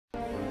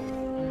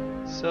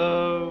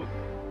So,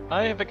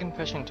 I have a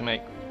confession to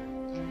make.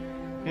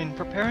 In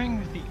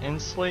preparing the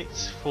end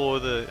slates for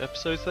the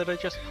episodes that I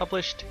just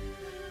published,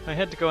 I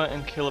had to go out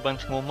and kill a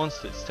bunch more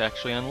monsters to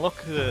actually unlock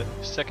the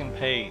second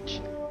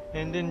page.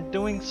 And in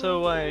doing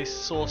so, I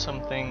saw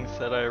some things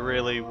that I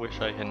really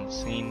wish I hadn't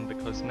seen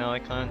because now I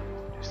can't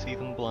see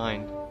them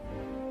blind.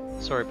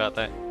 Sorry about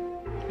that.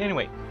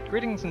 Anyway,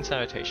 greetings and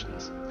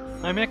salutations.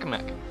 I'm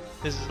Ekamac.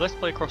 This is Let's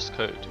Play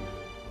Crosscode.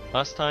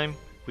 Last time,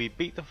 we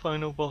beat the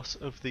final boss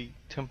of the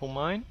temple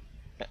mine.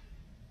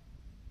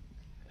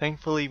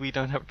 Thankfully we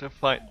don't have to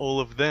fight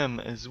all of them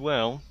as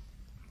well.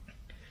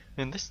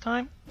 And this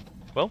time,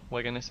 well,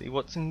 we're gonna see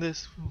what's in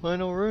this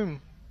final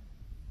room.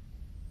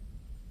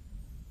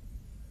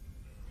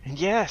 And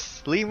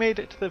yes! Lee made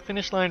it to the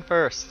finish line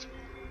first!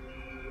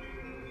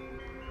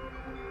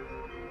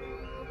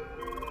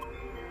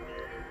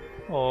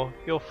 Oh,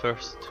 you're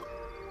first.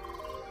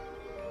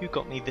 You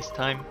got me this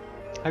time.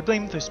 I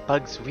blame those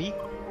bugs, Lee.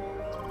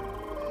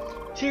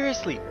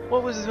 Seriously,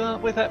 what was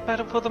with that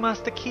battle for the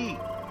Master Key?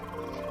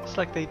 It's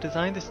like they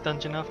designed this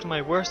dungeon after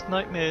my worst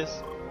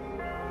nightmares.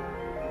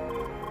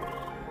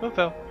 Oh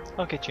well,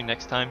 I'll get you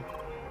next time.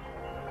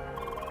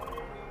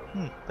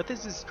 But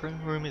this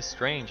room is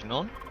strange,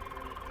 non?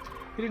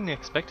 I didn't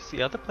expect to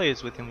see other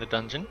players within the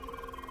dungeon.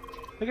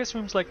 I guess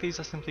rooms like these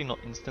are simply not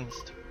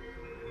instanced.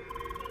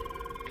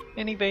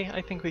 Anyway,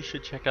 I think we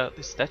should check out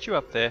this statue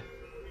up there.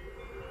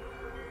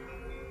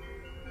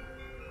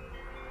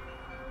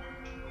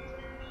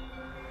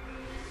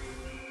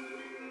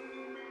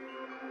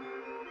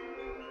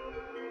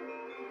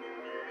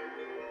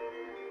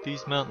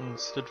 These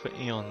mountains stood for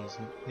eons,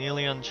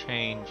 nearly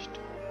unchanged.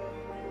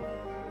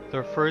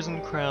 Their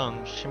frozen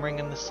crowns shimmering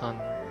in the sun.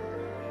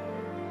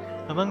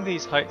 Among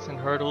these heights and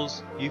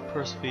hurdles, you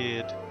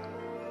persevered.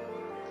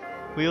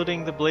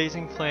 Wielding the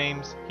blazing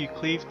flames, you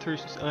cleaved through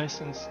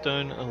ice and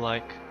stone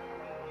alike.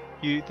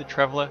 You, the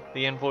traveller,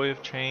 the envoy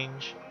of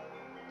change.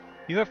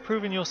 You have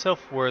proven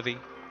yourself worthy.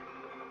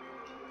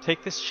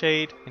 Take this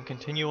shade and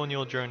continue on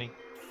your journey.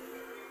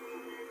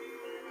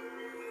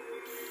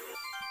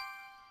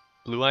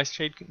 Blue ice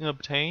shade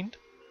obtained.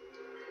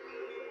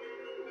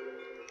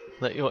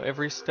 Let your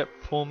every step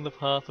form the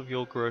path of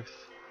your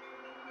growth.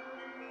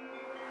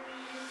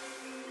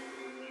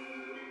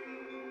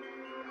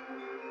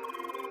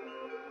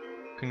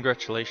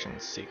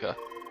 Congratulations, Seeker.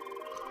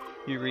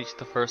 You reached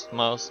the first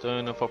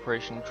milestone of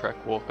Operation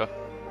Track Walker.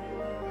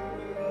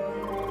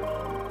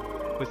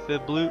 With the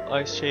blue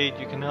ice shade,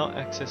 you can now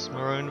access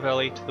Marone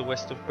Valley to the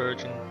west of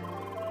Bergen.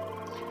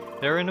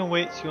 Therein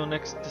awaits your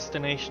next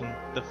destination,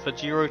 the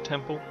Fajiro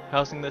Temple,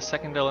 housing the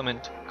second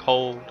element,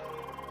 cold.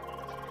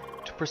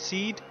 To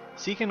proceed,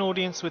 seek an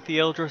audience with the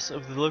elders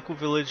of the local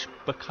village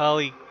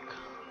Bakali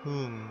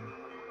Kum.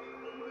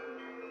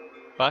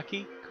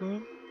 Baki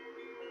Kum?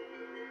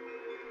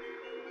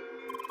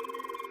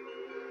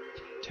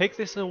 Take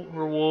this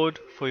reward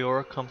for your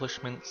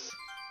accomplishments.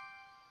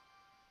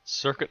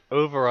 Circuit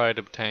Override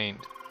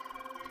obtained.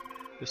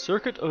 The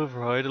Circuit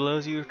Override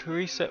allows you to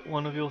reset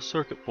one of your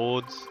circuit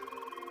boards.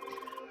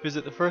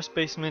 Visit the first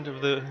basement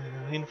of the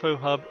info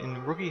hub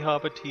in Rookie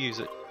Harbor to use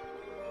it.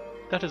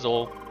 That is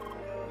all.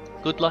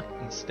 Good luck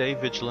and stay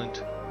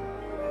vigilant.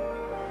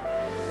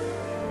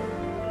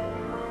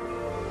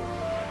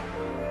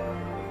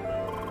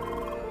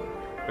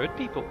 Bird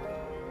people.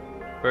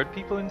 Bird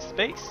people in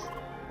space.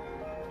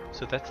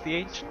 So that's the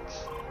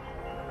ancients?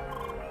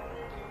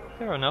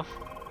 Fair enough.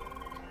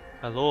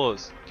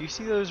 Alors, do you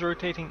see those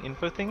rotating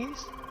info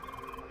thingies?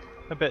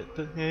 I bet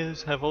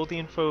those have all the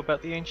info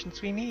about the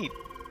ancients we need.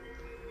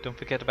 Don't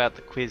forget about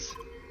the quiz.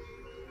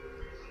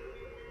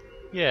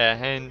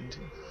 Yeah, and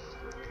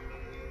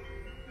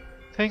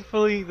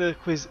thankfully the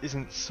quiz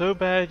isn't so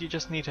bad, you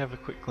just need to have a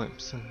quick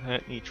glimpse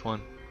at each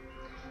one.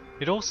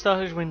 It all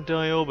started when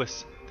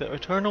Diobus, the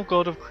eternal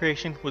god of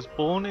creation, was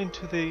born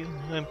into the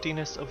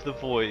emptiness of the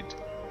void.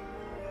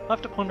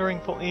 After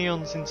pondering for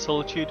eons in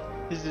solitude,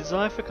 his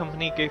desire for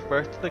company gave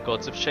birth to the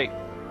gods of shape.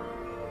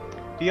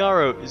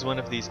 Diaro is one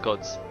of these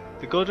gods,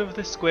 the god of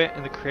the square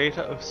and the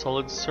creator of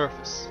solid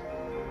surface.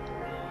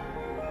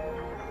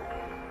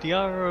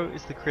 Diaro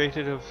is the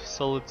creator of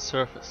solid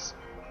surface.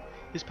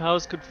 His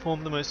powers could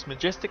form the most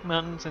majestic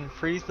mountains and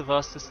freeze the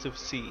vastest of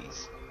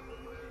seas.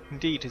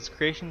 Indeed, his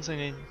creations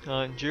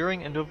are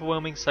enduring and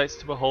overwhelming sights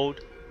to behold,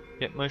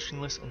 yet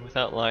motionless and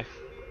without life.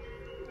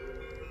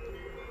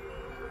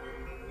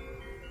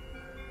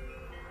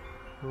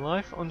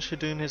 Life on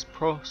Shadun has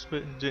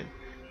prospered,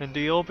 and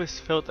Diobus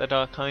felt that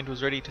our kind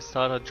was ready to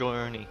start our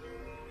journey.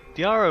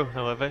 Diaro,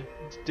 however,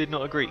 did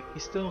not agree. He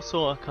still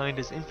saw our kind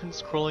as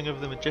infants crawling over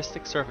the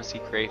majestic surface he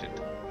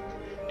created.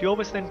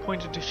 Diobus then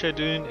pointed to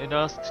Shadun and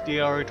asked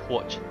Diaro to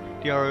watch.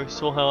 Diaro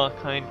saw how our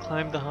kind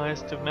climbed the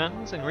highest of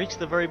mountains and reached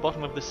the very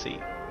bottom of the sea.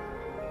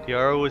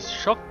 Diaro was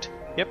shocked,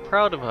 yet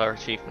proud of our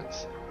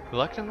achievements.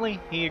 Reluctantly,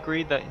 he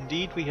agreed that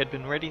indeed we had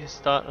been ready to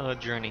start our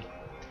journey.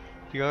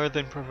 Diaro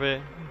then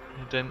provided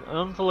an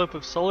envelope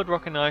of solid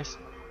rock and ice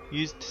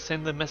used to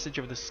send the message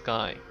of the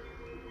sky.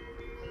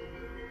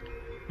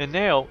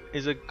 Eneo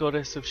is a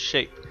goddess of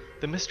shape,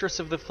 the mistress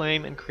of the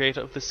flame and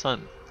creator of the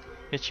sun.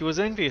 Yet she was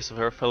envious of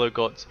her fellow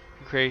gods,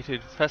 who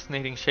created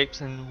fascinating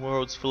shapes and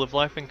worlds full of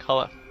life and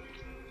color.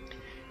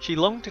 She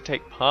longed to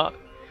take part,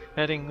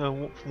 adding a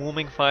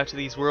warming fire to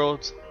these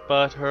worlds,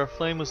 but her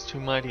flame was too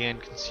mighty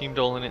and consumed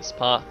all in its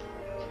path.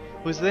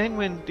 It was then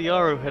when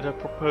Diaro had a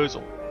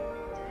proposal.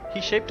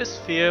 He shaped a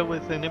sphere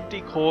with an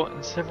empty core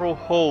and several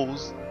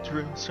holes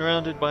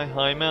surrounded by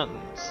high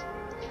mountains.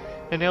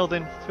 Enel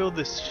then filled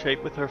this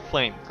shape with her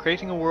flame,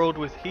 creating a world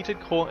with heated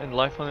core and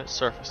life on its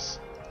surface.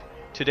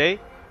 Today,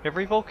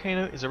 every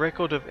volcano is a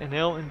record of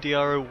Enel and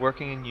Diaro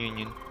working in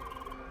union.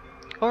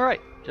 Alright,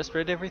 just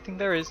read everything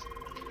there is.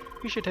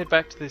 We should head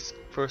back to this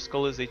First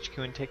Scholars HQ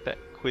and take that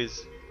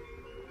quiz.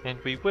 And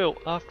we will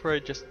after I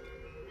just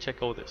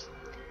check all this.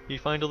 You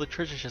find all the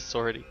treasure chests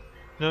already?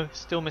 No,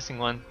 still missing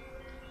one.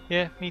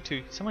 Yeah, me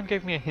too. Someone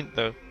gave me a hint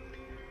though.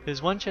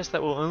 There's one chest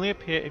that will only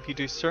appear if you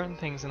do certain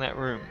things in that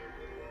room.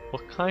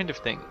 What kind of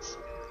things?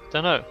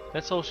 Dunno,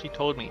 that's all she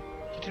told me.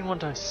 She didn't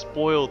want to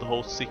spoil the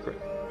whole secret.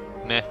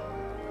 Meh.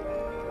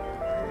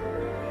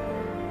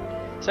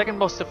 Second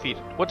boss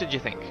defeated. What did you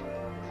think?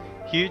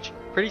 Huge,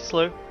 pretty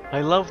slow.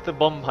 I love the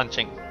bomb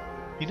punching.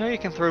 You know you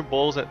can throw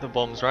balls at the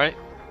bombs, right?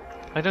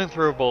 I don't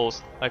throw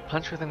balls. I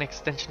punch with an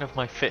extension of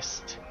my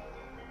fist.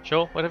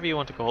 Sure, whatever you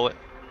want to call it.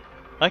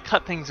 I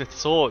cut things with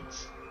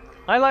swords.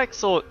 I like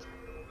swords.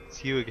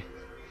 It's you again.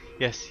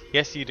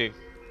 Yes you do.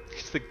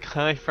 It's the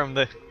guy from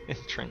the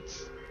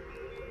entrance.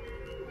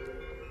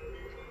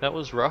 That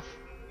was rough.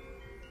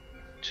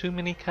 Too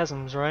many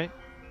chasms, right?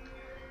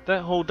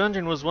 That whole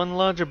dungeon was one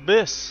large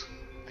abyss.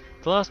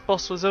 The last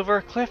boss was over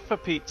a cliff for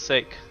Pete's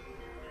sake.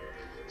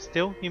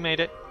 Still, you made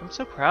it. I'm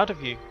so proud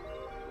of you.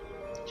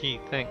 Gee,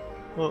 thanks.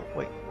 Well,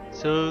 wait.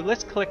 So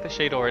let's collect the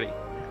shade already.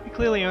 We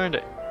clearly earned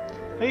it.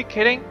 Are you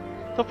kidding?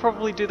 They'll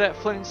probably do that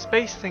floating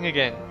space thing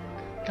again.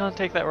 Can't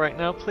take that right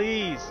now,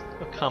 please.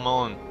 Oh, come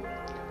on.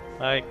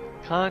 I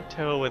can't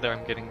tell whether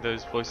I'm getting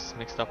those voices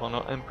mixed up or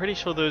not. I'm pretty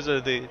sure those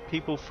are the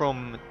people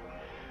from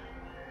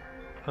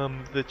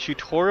the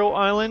tutorial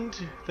island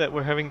that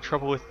were having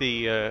trouble with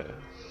the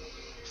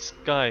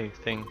sky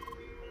thing.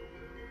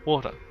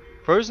 Water.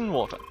 Frozen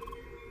water.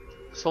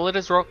 Solid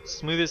as rock,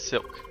 smooth as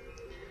silk.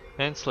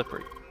 And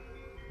slippery.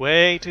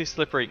 Way too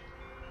slippery.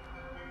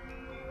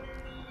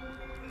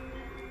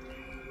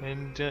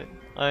 And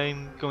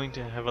I'm going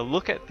to have a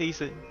look at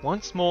these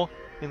once more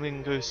and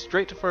then go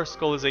straight to First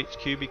Scholars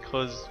HQ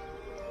because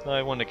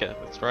I want to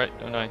get this right,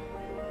 don't I?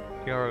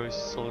 Diaro's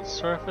solid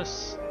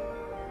surface.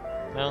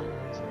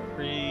 Mountains and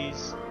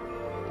trees.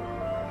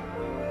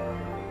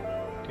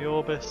 The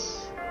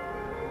Orbis.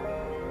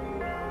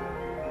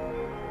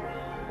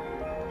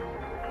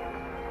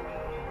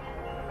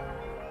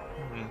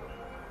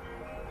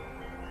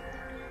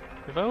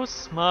 If I was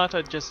smart,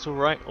 I'd just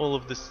write all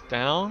of this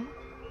down.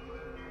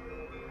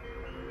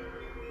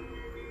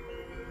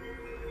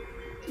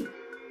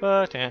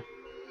 But yeah.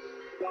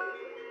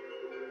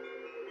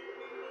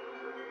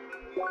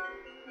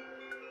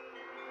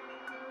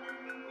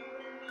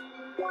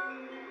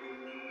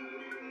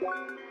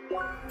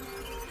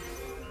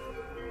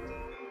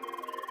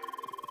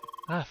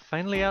 Ah,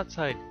 finally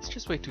outside. It's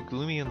just way too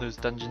gloomy in those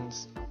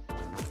dungeons.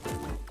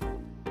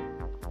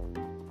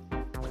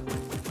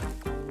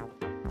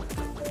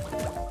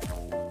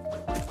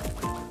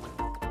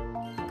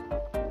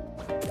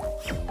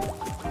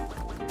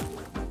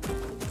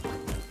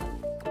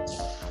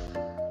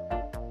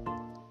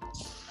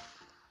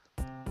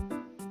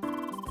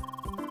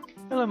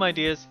 Hello my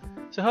dears.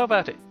 So how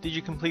about it? Did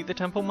you complete the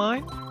temple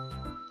mine?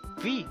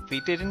 We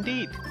did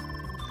indeed.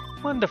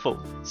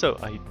 Wonderful. So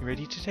are you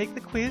ready to take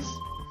the quiz?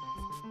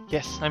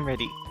 Yes, I'm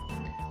ready.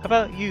 How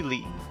about you,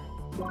 Lee?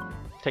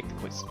 Take the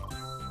quiz.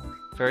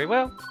 Very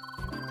well.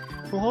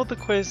 We'll hold the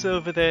quiz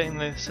over there in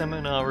the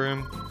seminar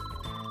room.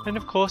 And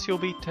of course you'll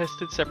be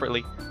tested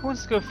separately. Who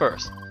wants to go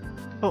first?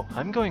 Oh,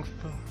 I'm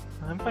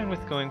fine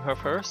with going her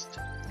first.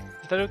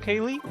 Is that okay,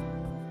 Lee?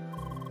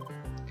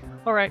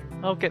 Alright,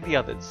 I'll get the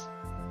others.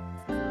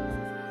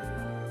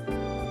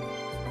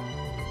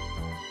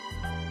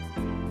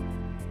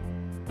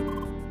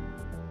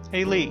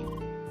 Hey Lee,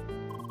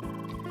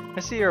 I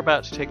see you're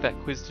about to take that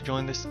quiz to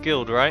join this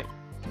guild, right?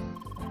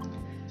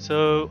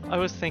 So, I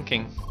was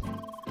thinking,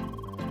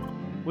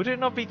 would it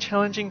not be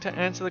challenging to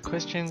answer the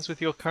questions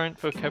with your current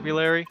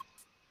vocabulary?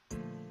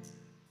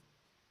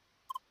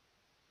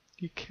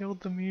 You killed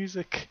the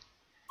music.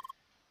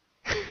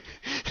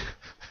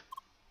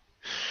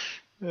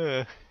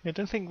 I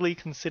don't think Lee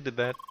considered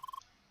that.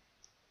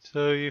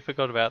 So you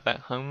forgot about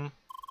that, huh?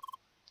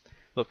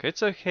 Look,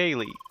 it's okay,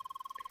 Lee.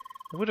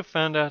 I would have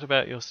found out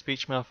about your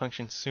speech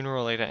malfunction sooner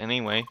or later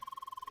anyway.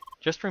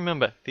 Just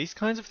remember, these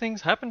kinds of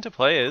things happen to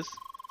players.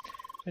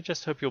 I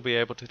just hope you'll be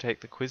able to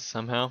take the quiz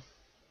somehow.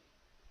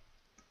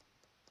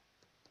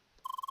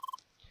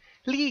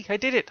 Lee, I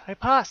did it! I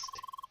passed!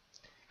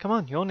 Come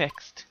on, you're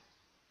next.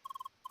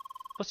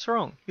 What's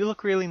wrong? You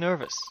look really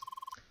nervous.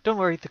 Don't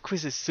worry, the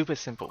quiz is super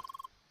simple.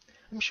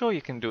 I'm sure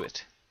you can do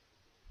it.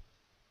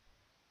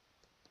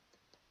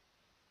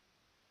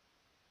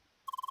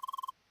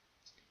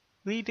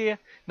 Lee dear,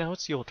 now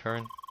it's your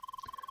turn.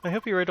 I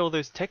hope you read all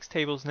those text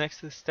tables next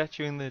to the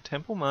statue in the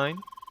temple mine.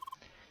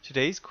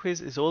 Today's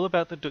quiz is all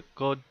about the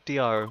god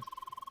Diaro.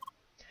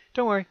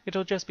 Don't worry,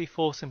 it'll just be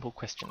 4 simple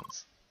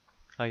questions.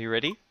 Are you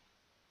ready?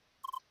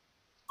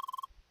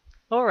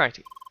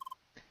 Alrighty.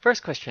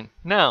 First question.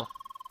 Now,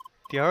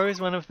 Diaro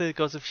is one of the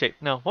gods of shape.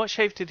 Now, what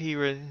shape did he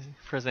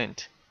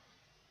represent?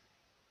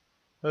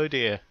 Oh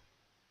dear.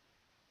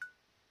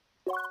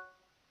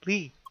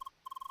 Lee.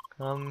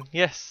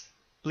 Yes.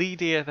 Lee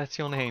dear, that's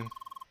your name.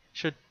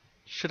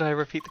 Should I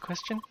repeat the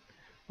question?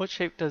 What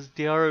shape does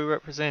Diaro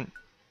represent?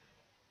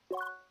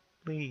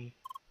 Lee.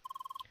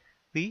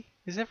 Lee,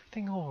 is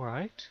everything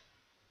alright?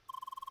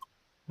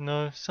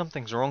 No,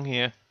 something's wrong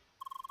here.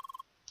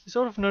 You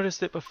sort of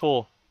noticed it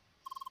before.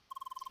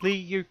 Lee,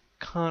 you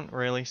can't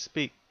really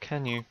speak,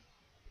 can you?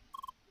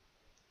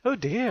 Oh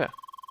dear!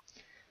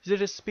 Is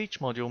it a speech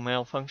module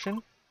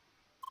malfunction?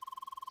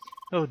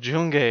 Oh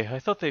Junge, I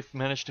thought they've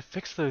managed to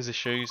fix those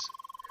issues.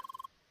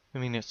 I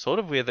mean, it's sort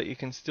of weird that you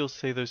can still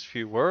say those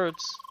few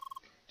words.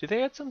 Did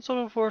they add some sort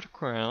of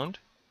workaround?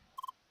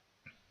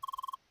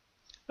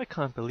 I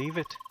can't believe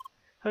it.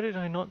 How did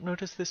I not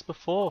notice this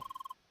before?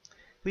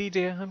 Lee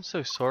dear, I'm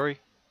so sorry.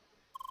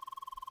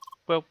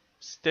 Well,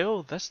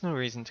 still, that's no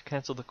reason to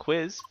cancel the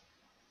quiz.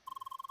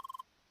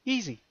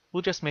 Easy,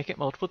 we'll just make it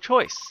multiple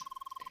choice.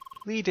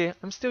 Lee dear,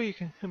 I'm sure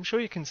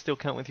you can still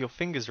count with your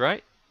fingers,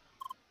 right?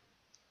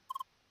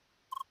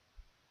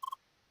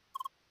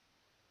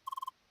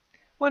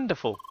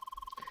 Wonderful.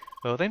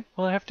 Well then,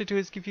 all I have to do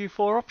is give you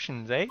 4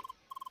 options, eh?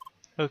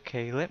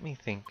 Okay, let me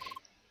think.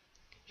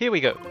 Here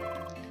we go.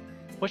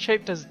 What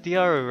shape does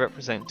Diaro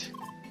represent?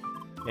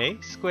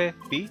 A. Square,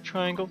 B.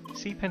 Triangle,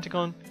 C.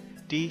 Pentagon,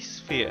 D.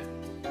 Sphere.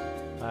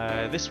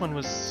 This one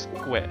was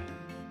square.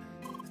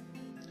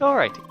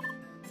 Alrighty.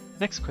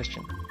 Next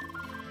question.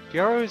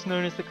 Diaro is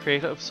known as the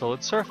creator of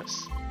solid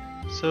surface.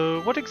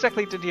 So what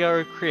exactly did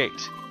Diaro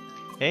create?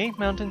 A.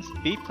 Mountains,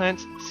 B.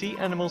 Plants, C.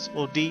 Animals,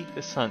 or D.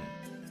 The sun?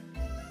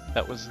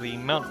 That was the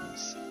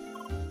mountains.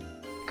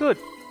 Good.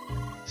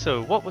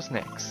 So what was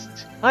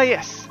next? Ah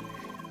yes!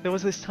 There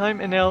was this time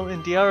Enel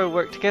and Diaro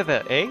worked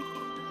together, eh?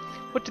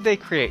 What did they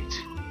create?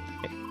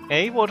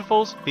 A.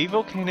 Waterfalls, B.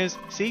 Volcanoes,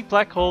 C.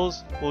 Black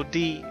holes, or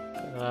D.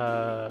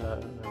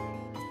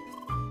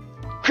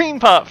 Cream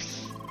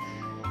puffs!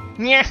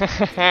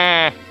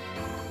 Yeah.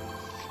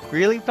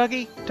 Really,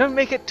 Buggy? Don't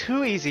make it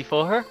too easy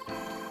for her.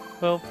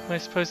 Well, I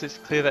suppose it's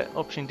clear that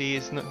option D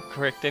is not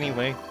correct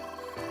anyway.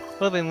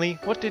 Well then, Lee,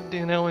 what did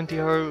Enel and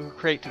Diaro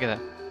create together?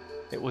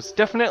 It was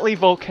definitely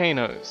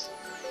volcanoes.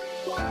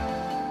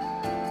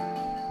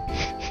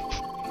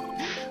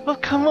 Oh,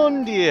 come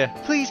on, dear.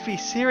 Please be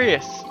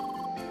serious.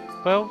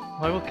 Well,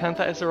 I will count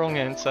that as the wrong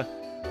answer.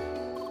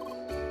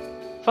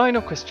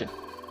 Final question.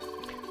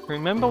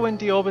 Remember when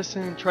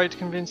Diorbison tried to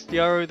convince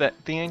Diaro that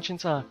the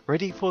ancients are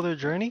ready for their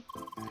journey?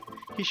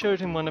 He showed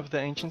him one of the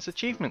ancients'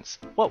 achievements.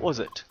 What was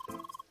it?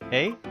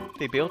 A.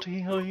 They built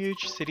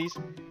huge cities.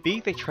 B.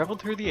 They traveled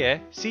through the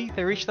air. C.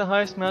 They reached the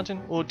highest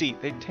mountain. Or D.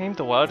 They tamed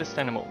the wildest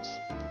animals.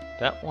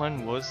 That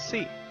one was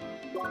C.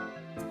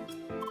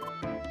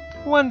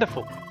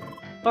 Wonderful.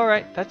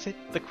 Alright, that's it.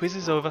 The quiz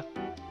is over.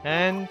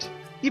 And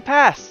you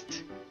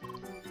passed!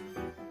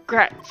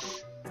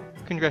 Grats!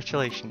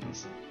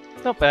 Congratulations.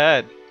 Not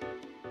bad.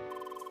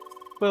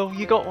 Well,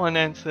 you got one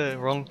answer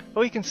wrong,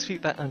 but we can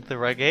sweep that under the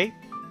rug, eh?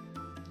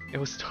 It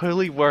was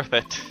totally worth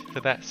it for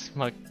that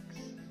smug...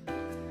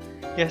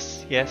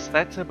 Yes,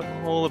 that's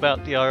all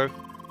about Diaro.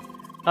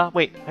 Ah,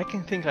 wait, I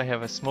think I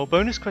have a small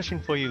bonus question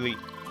for you, Lee.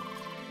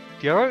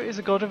 Diaro is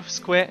a god of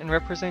square and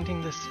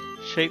representing this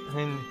shape,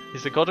 and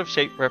is a god of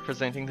shape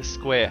representing the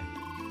square.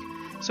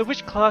 So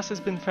which class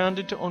has been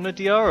founded to honor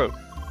Diaro?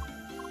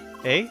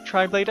 A.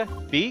 Triblader,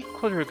 B.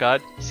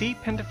 Quadrigard, C.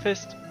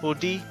 Pentafist, or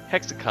D.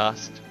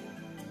 Hexacast?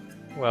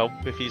 Well,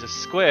 if he's a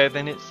square,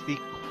 then it's the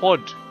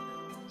quad.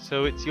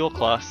 So it's your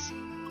class.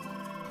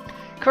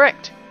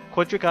 Correct!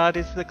 Quadrigard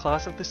is the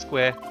class of the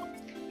square.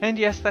 And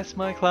yes, that's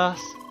my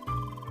class.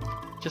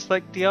 Just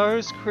like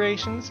Diaro's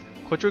creations,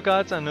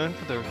 Quadrigards are known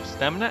for their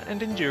stamina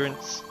and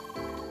endurance.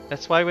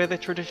 That's why we're the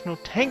traditional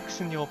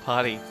tanks in your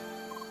party.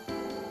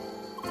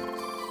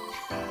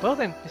 Well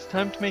then, it's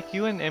time to make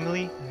you and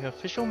Emily the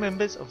official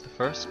members of the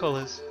First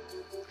Scholars.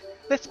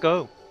 Let's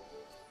go!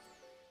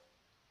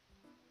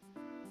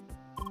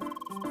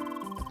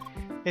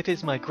 It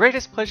is my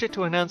greatest pleasure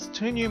to announce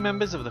 2 new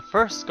members of the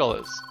First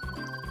Scholars.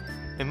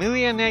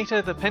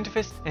 Emilianator the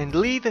Pentafist and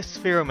Lee the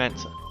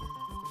Spheromancer.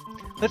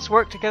 Let's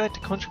work together to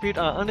contribute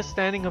our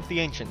understanding of the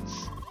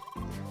ancients.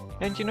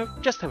 And you know,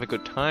 just have a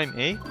good time,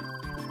 eh?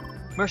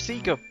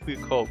 Merci,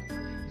 Buko.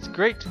 It's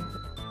great to...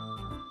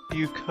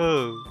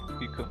 Buko.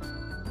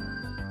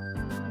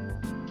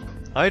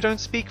 I don't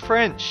speak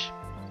French.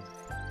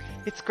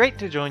 It's great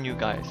to join you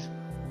guys.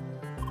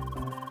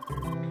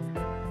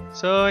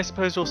 So I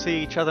suppose we'll see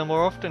each other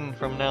more often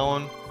from now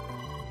on.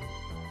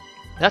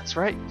 That's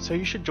right, so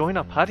you should join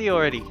our party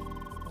already.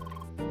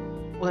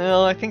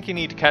 Well, I think you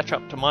need to catch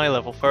up to my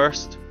level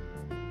first.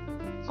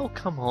 Oh,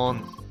 come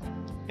on.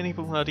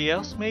 Anybody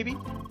else, maybe?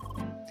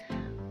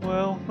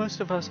 Well, most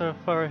of us are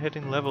far ahead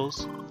in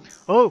levels.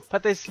 Oh,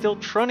 but there's still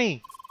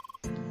Tronny!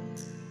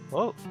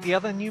 Oh, the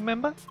other new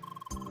member?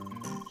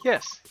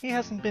 Yes, he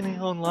hasn't been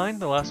online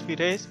the last few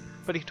days,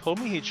 but he told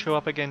me he'd show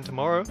up again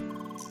tomorrow.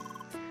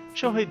 I'm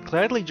sure he'd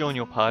gladly join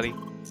your party.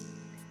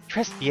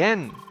 Tres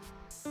bien!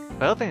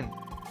 Well then.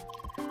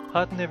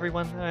 Pardon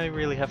everyone, I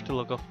really have to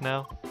log off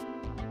now.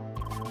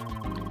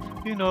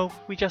 You know,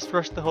 we just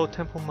rushed the whole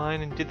temple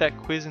mine and did that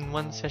quiz in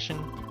one session.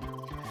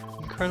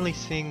 I'm currently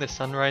seeing the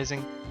sun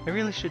rising. I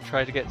really should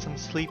try to get some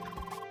sleep.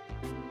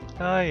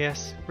 Ah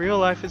yes, real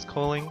life is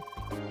calling.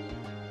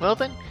 Well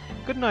then,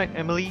 good night,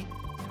 Emily.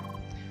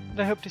 And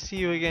I hope to see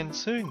you again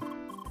soon.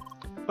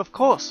 Of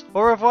course,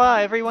 au revoir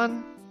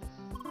everyone!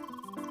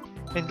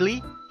 And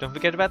Lee, don't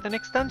forget about the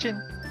next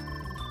dungeon.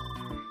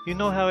 You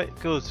know how it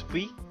goes,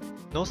 oui?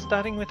 No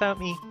starting without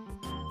me.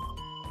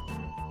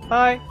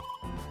 Bye!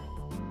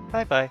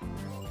 Bye bye.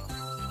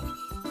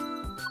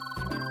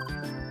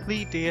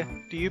 Lee dear,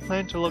 do you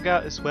plan to log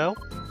out as well?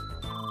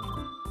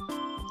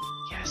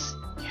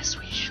 Yes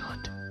we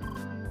should.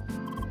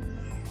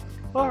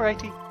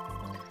 Alrighty.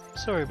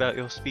 Sorry about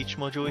your speech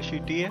module issue,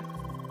 dear.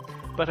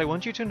 But I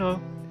want you to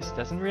know, this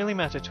doesn't really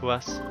matter to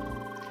us.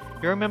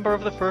 You're a member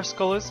of the First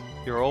Scholars,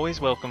 you're always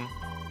welcome.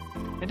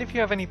 And if you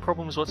have any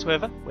problems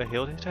whatsoever, we're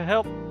here to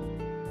help.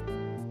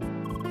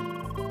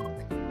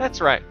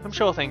 That's right, I'm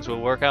sure things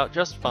will work out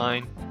just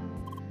fine.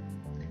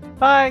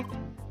 Bye!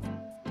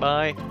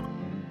 Bye.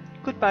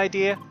 Goodbye,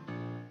 dear.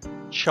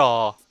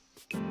 Chaw.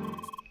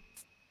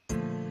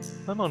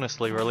 I'm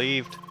honestly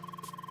relieved.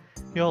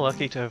 You're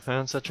lucky to have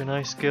found such a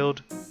nice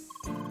guild.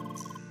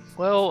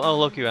 Well, I'll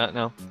log you out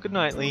now. Good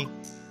night, Lee.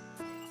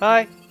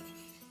 Bye!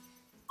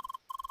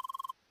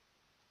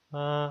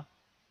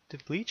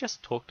 Did Lee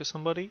just talk to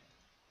somebody?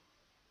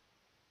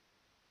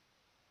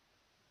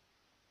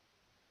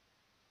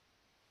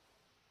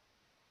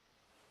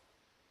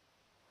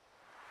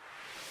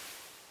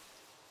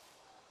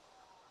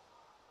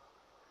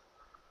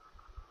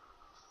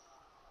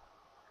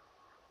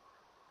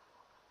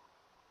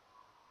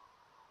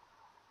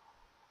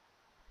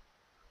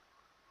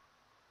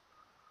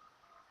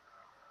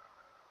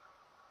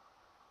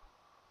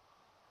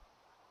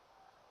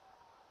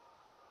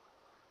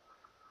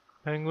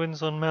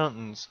 Penguins on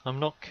mountains, I'm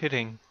not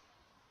kidding.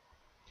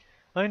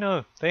 I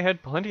know, they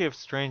had plenty of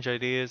strange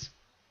ideas.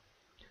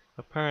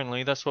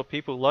 Apparently that's what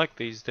people like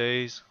these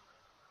days.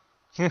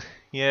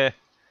 Yeah.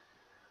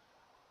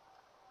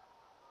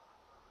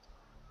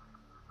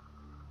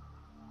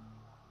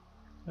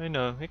 I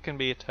know, it can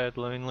be a tad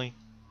lonely.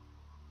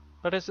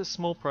 But it's a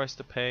small price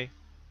to pay.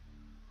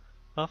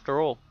 After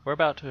all, we're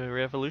about to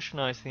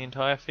revolutionize the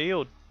entire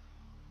field.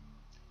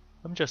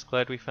 I'm just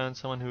glad we found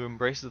someone who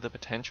embraces the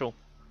potential.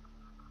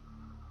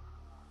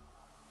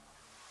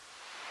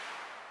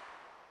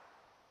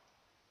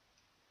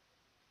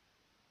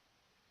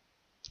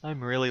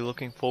 I'm really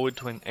looking forward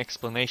to an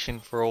explanation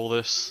for all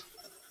this.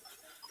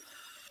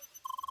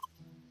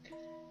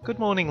 Good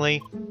morning,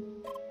 Lee.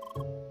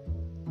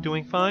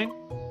 Doing fine?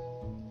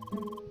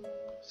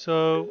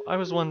 So, I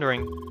was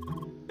wondering,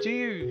 do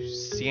you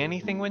see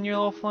anything when you're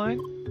offline?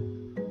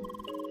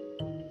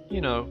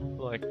 You know,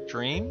 like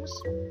dreams?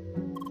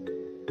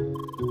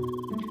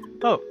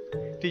 Oh,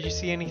 did you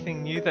see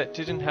anything new that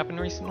didn't happen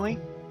recently?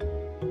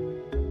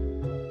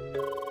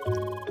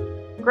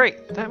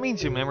 Great, that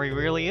means your memory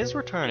really is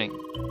returning.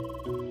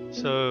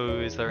 So,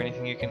 is there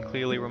anything you can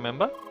clearly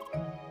remember?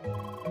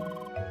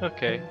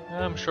 Okay,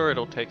 I'm sure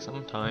it'll take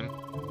some time.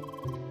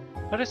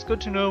 But it's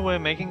good to know we're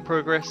making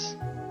progress.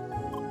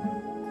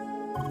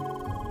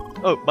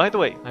 Oh, by the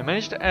way, I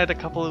managed to add a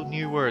couple of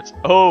new words.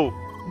 Oh,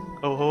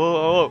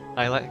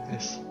 I like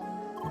this.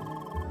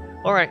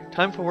 Alright,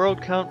 time for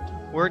word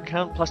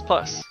count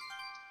plus.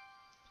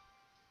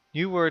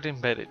 New word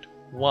embedded.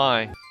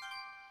 Why?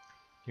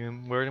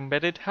 New word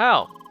embedded.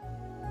 How?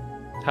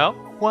 How?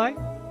 Why?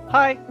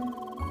 Hi!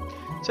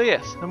 So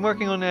yes, I'm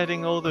working on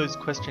adding all those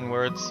question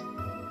words.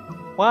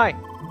 Why?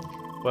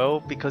 Well,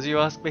 because you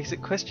ask basic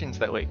questions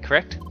that way,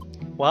 correct?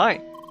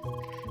 Why?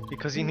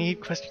 Because you need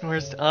question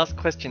words to ask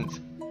questions.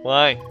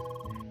 Why?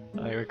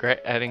 I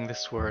regret adding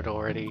this word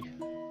already.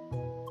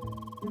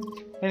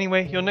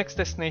 Anyway, your next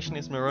destination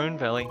is Maroon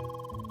Valley.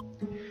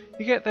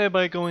 You get there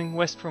by going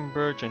west from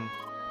Bergen.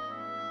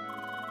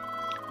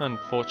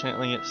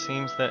 Unfortunately, it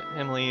seems that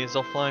Emily is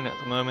offline at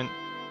the moment.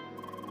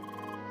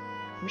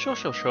 I'm sure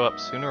she'll show up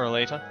sooner or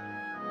later.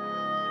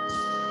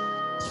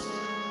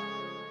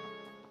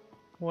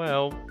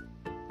 Well,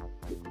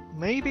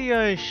 maybe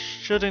I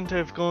shouldn't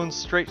have gone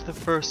straight to the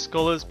First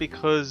Scholars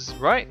because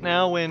right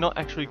now we're not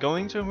actually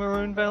going to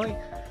Maroon Valley.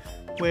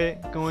 We're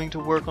going to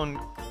work on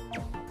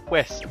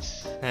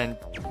quests and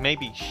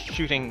maybe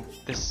shooting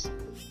this...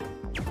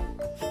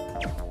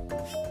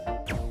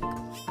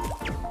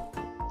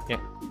 Yeah,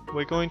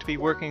 we're going to be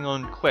working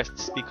on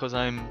quests because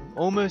I'm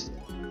almost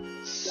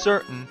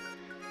certain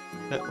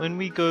that when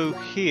we go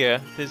here,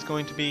 there's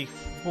going to be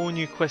 4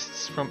 new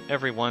quests from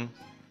everyone.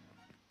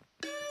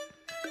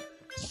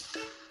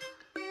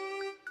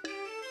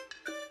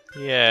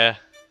 Yeah.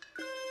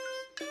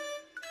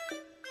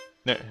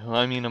 No,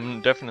 I mean,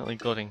 I'm definitely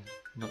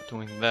not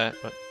doing that,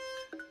 but...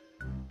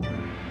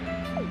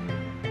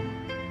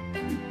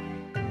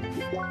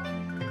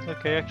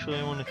 Okay, actually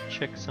I want to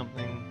check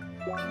something.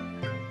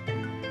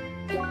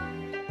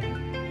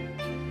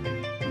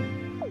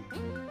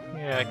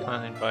 Yeah, I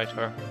can't invite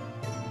her.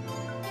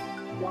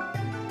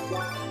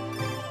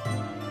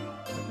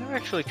 I've never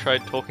actually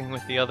tried talking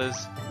with the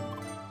others.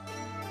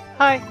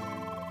 Hi!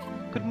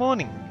 Good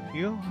morning.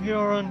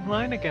 You're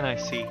online again, I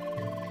see.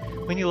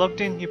 When you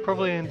logged in, you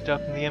probably ended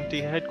up in the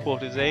empty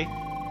headquarters, eh?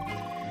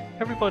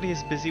 Everybody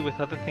is busy with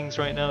other things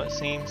right now, it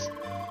seems.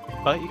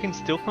 But you can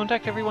still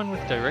contact everyone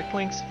with direct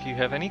links if you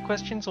have any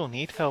questions or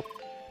need help.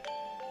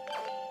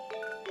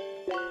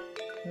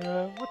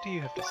 What do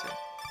you have to say?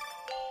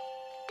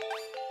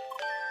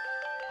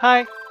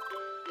 Hi!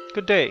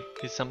 Good day.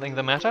 Is something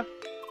the matter?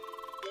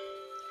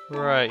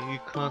 Right, you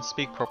can't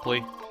speak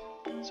properly.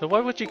 So why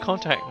would you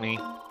contact me?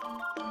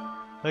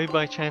 Are you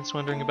by chance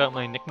wondering about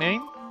my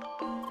nickname?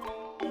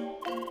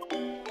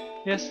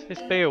 Yes,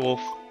 it's Beowulf.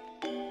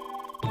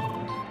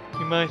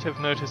 You might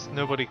have noticed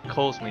nobody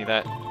calls me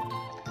that.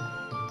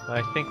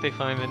 I think they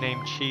find the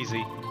name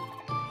cheesy.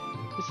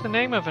 It's the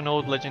name of an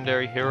old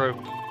legendary hero,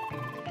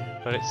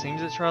 but it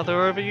seems it's rather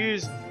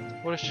overused.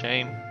 What a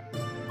shame.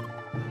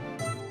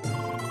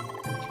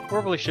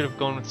 Probably should have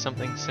gone with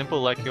something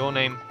simple like your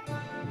name.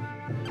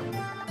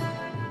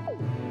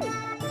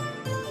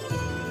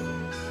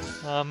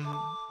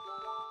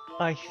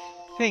 I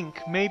think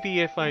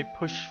maybe if I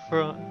push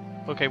for...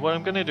 Okay, what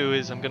I'm gonna do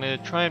is I'm gonna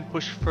try and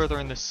push further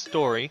in the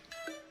story.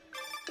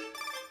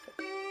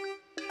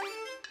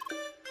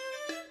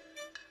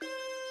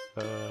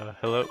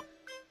 Hello?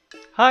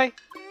 Hi!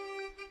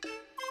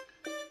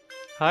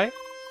 Hi?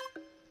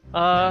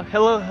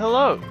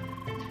 Hello!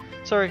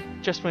 Sorry,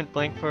 just went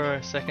blank for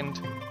a second.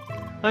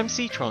 I'm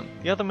Citron,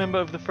 the other member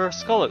of the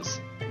First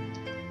Scholars.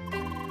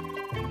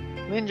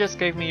 Lynn just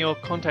gave me your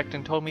contact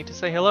and told me to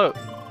say hello.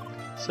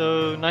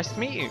 So, nice to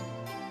meet you.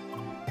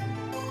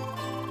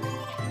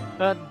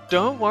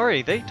 Don't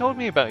worry, they told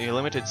me about your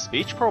limited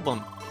speech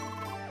problem.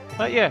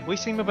 But yeah, we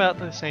seem about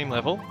the same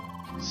level.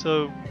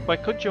 So, I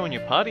could join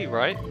your party,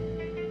 right?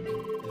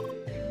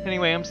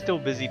 Anyway, I'm still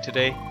busy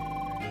today.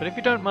 But if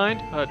you don't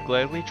mind, I'd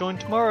gladly join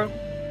tomorrow.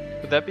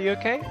 Would that be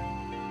okay?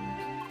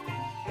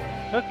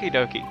 Okie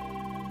dokie.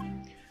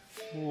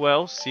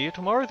 Well, see you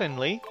tomorrow then,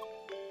 Lee.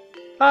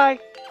 Bye!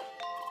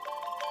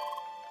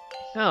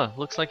 Ah,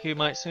 looks like you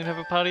might soon have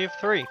a party of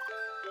 3.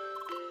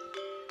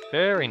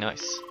 Very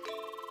nice.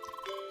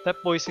 That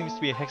boy seems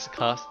to be a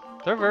hexacaste.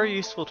 They're very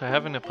useful to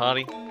have in a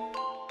party.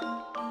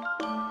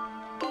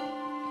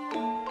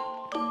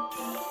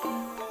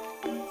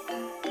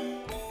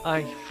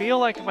 I feel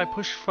like if I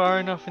push far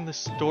enough in the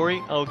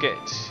story, I'll get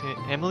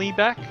Emily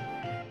back,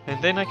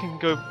 and then I can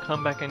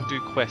come back and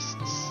do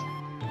quests.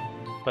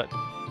 But,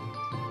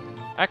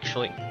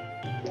 actually,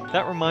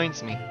 that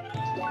reminds me.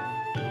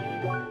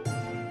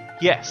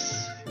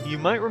 Yes, you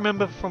might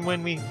remember from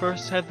when we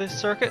first had this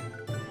circuit.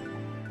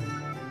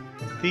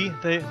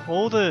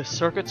 All the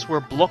circuits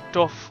were blocked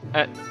off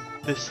at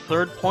this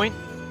third point.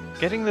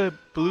 Getting the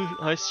blue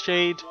ice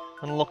shade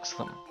unlocks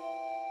them.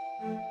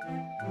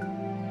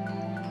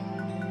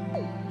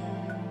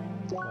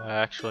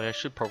 Actually, I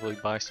should probably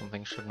buy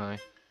something, shouldn't I?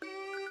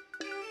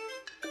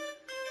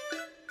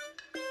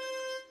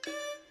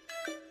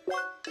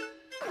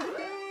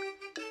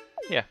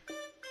 Yeah.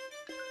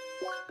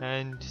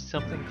 And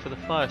something for the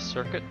fire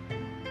circuit.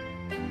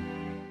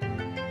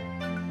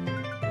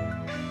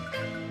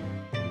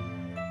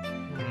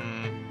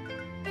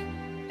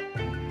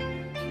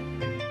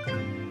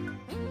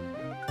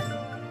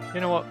 You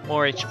know what?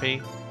 More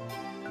HP.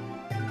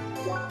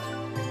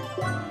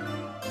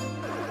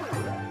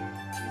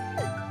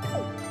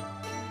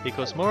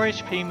 Because more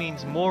HP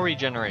means more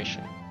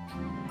regeneration.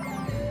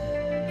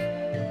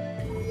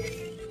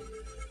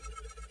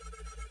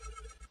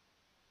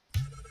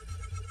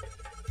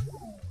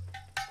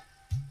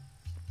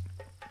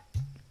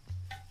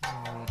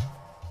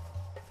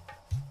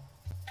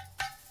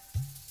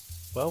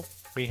 Well,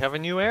 we have a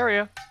new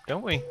area,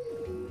 don't we?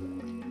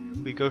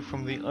 We go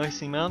from the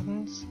icy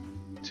mountains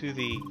to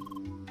the...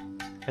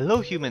 Hello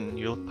human,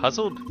 you're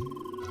puzzled?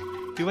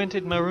 You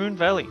entered Maroon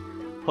Valley,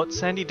 hot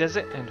sandy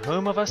desert and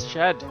home of us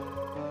Shad.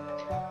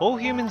 All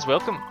humans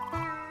welcome.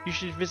 You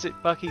should visit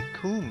Baki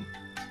Koom,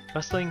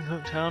 bustling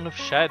town of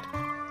Shad.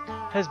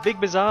 Has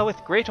big bazaar with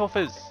great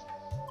offers.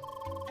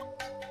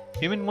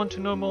 Human want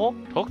to know more?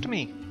 Talk to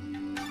me.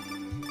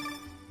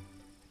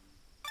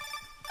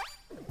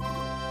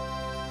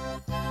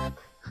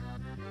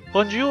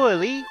 Bonjour,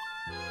 Lee.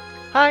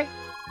 Hi.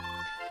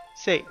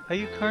 Say, are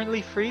you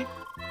currently free?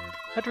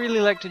 I'd really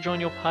like to join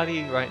your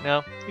party right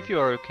now, if you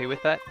are okay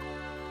with that.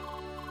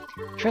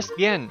 Très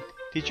bien.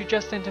 Did you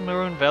just enter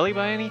Maroon Valley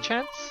by any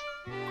chance?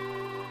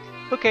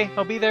 Okay,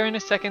 I'll be there in a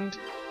second.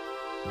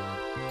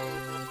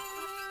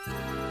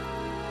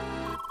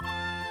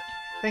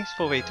 Thanks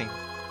for waiting.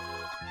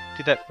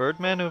 Did that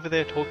birdman over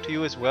there talk to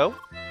you as well?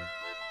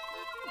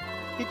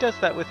 He does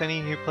that with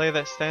any new player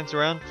that stands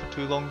around for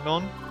too long,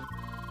 non?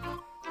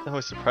 I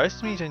was surprised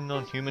to meet a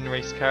non-human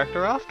race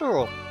character after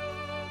all.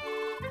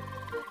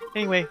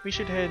 Anyway, we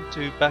should head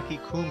to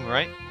Bakikum,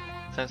 right?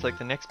 Sounds like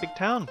the next big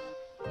town.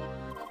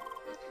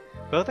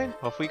 Well then,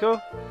 off we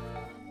go.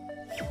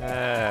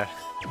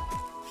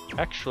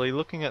 Actually,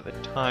 looking at the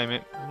time,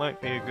 it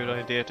might be a good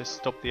idea to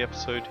stop the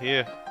episode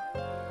here.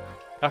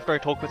 After I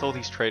talk with all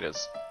these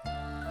traders.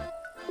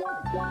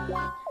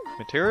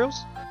 Materials?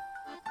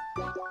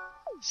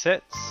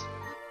 Sets?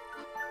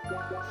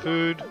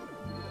 Food?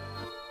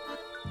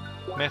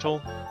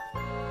 Metal?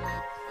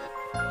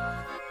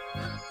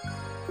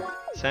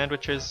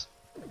 Sandwiches?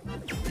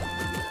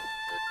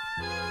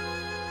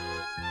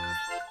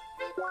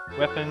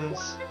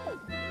 Weapons?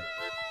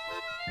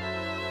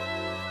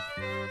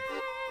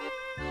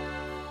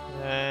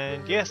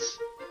 And yes!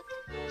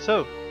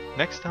 So,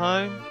 next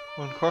time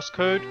on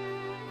Crosscode,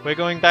 we're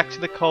going back to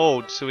the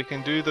cold so we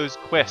can do those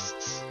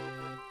quests.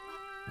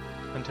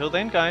 Until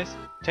then guys,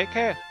 take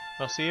care.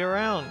 I'll see you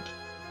around.